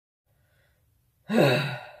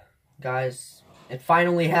Guys, it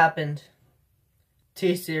finally happened.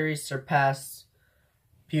 T-Series surpassed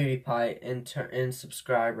Pewdiepie in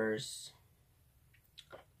subscribers.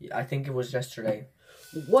 I think it was yesterday.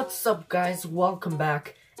 What's up, guys? Welcome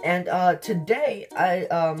back. And today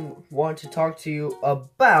I want to talk to you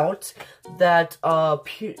about that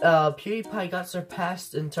Pewdiepie got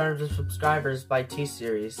surpassed in terms of subscribers by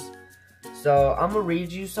T-Series. So I'm gonna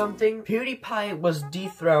read you something. Pewdiepie was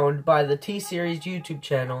dethroned by the T-Series YouTube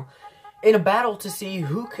channel in a battle to see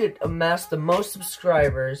who could amass the most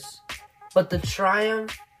subscribers, but the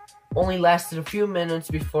triumph only lasted a few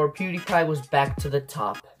minutes before Pewdiepie was back to the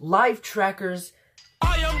top. Live trackers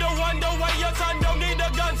I am the one, your son don't need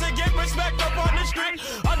a gun to get respect up on the street.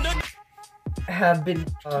 Have been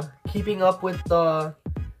keeping up with the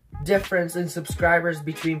difference in subscribers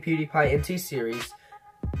between Pewdiepie and T-Series.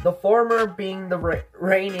 The former being the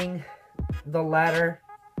reigning, the latter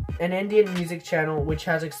an Indian music channel which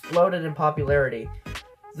has exploded in popularity.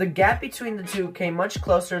 The gap between the two came much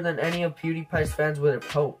closer than any of PewDiePie's fans would have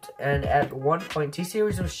hoped, and at one point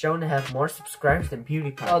T-Series was shown to have more subscribers than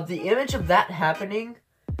PewDiePie. The image of that happening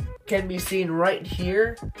can be seen right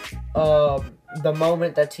here, the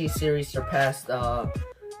moment that T-Series surpassed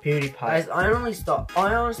PewDiePie. Guys, I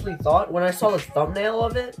honestly thought when I saw the thumbnail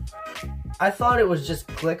of it, I thought it was just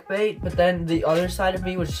clickbait, but then the other side of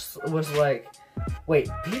me was like, wait,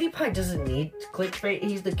 PewDiePie doesn't need clickbait,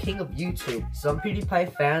 he's the king of YouTube. Some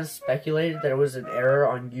PewDiePie fans speculated that it was an error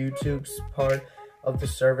on YouTube's part of the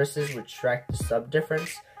services which tracked the sub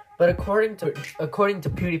difference, but according to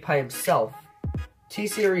PewDiePie himself,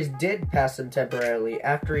 T-Series did pass him temporarily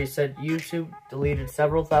after he said YouTube deleted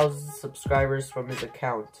several thousand subscribers from his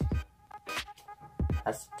account.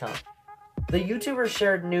 That's tough. The YouTuber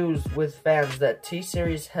shared news with fans that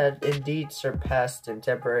T-Series had indeed surpassed him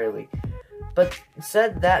temporarily, but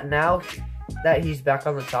said that now that he's back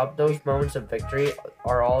on the top, those moments of victory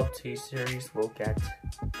are all T-Series will get.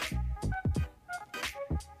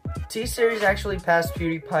 T-Series actually passed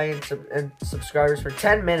PewDiePie and subscribers for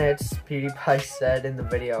 10 minutes, PewDiePie said in the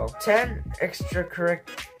video. 10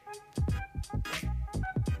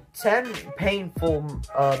 painful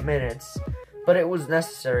minutes, but it was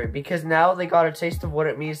necessary because now they got a taste of what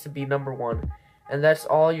it means to be number one. And that's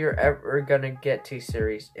all you're ever gonna get,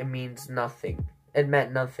 T-Series. It means nothing. It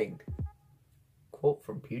meant nothing. Quote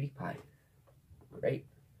from PewDiePie. Great.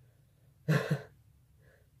 The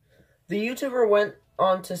YouTuber went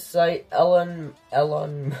on to cite Elon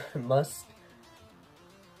Musk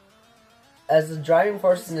as the driving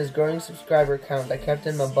force in his growing subscriber count that kept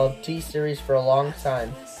him above T-Series for a long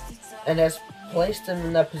time, and has placed him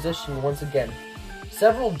in that position once again.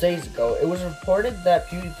 Several days ago, it was reported that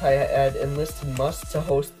PewDiePie had enlisted Musk to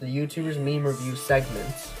host the YouTuber's meme review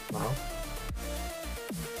segment. Wow.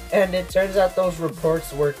 And it turns out those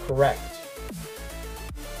reports were correct.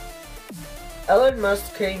 Elon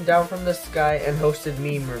Musk came down from the sky and hosted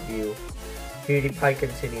meme review, PewDiePie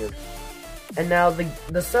continued. And now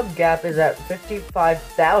the sub gap is at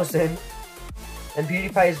 55,000, and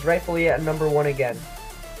PewDiePie is rightfully at number one again.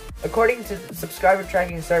 According to subscriber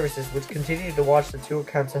tracking services, which continue to watch the two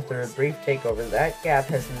accounts after a brief takeover, that gap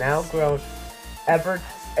has now grown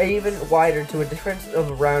even wider to a difference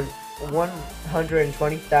of around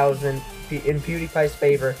 120,000 in PewDiePie's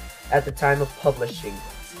favor at the time of publishing.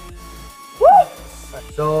 Woo!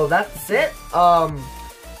 So that's it.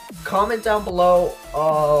 Comment down below,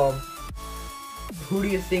 who do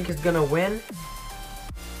you think is gonna win?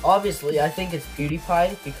 Obviously, I think it's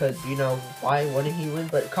PewDiePie because, you know, why wouldn't he win?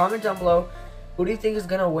 But comment down below, who do you think is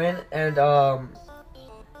gonna win? And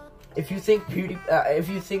if you think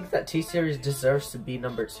that T-Series deserves to be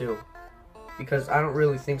number two, because I don't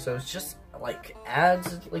really think so. It's just like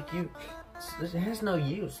ads, like it has no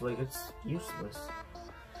use. Like it's useless.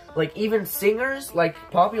 Like even singers, like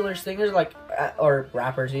popular singers, like or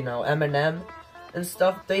rappers, you know, Eminem and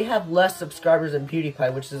stuff, they have less subscribers than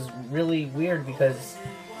PewDiePie, which is really weird because,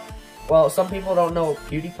 well, some people don't know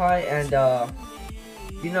PewDiePie, and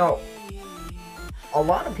you know, a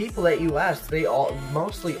lot of people that you ask,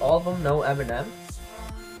 mostly all of them know Eminem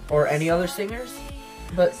or any other singers,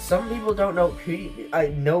 but some people don't know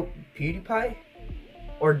PewDiePie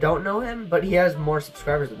or don't know him, but he has more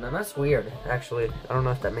subscribers than them. That's weird, actually. I don't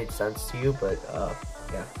know if that made sense to you, but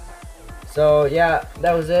yeah. So yeah,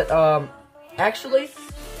 that was it. Actually,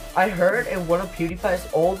 I heard in one of PewDiePie's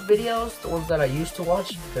old videos, the ones that I used to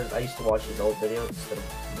watch, because I used to watch his old videos instead of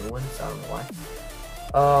new ones, I don't know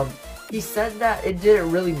why. He said that it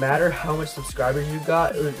didn't really matter how much subscribers you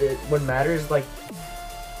got. What matters,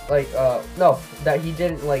 no, that he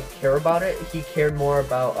didn't, like, care about it. He cared more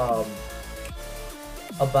about,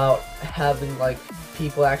 about having like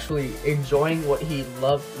people actually enjoying what he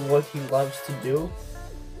loves to do.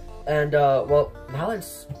 And well, now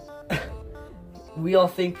it's we all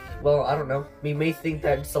think, well, I don't know, we may think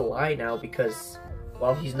that it's a lie now because,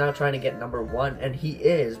 well, he's not trying to get #1, and he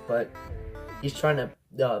is, but he's trying to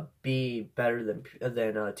be better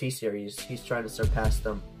than T-Series. He's trying to surpass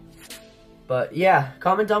them. But yeah,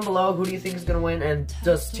 comment down below, who do you think is gonna win, and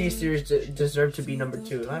does T-Series deserve to be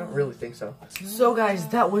 #2? I don't really think so. So guys,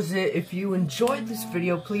 that was it. If you enjoyed this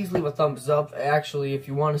video, please leave a thumbs up. Actually, if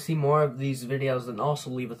you want to see more of these videos, then also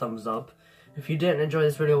leave a thumbs up. If you didn't enjoy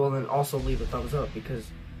this video, well then also leave a thumbs up,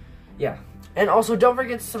 because yeah. And also don't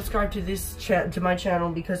forget to subscribe to this to my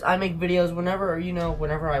channel, because I make videos whenever, you know,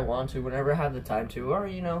 whenever I want to, whenever I have the time to, or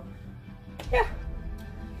you know, yeah.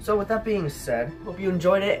 So with that being said, hope you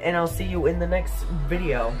enjoyed it, and I'll see you in the next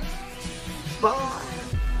video. Bye!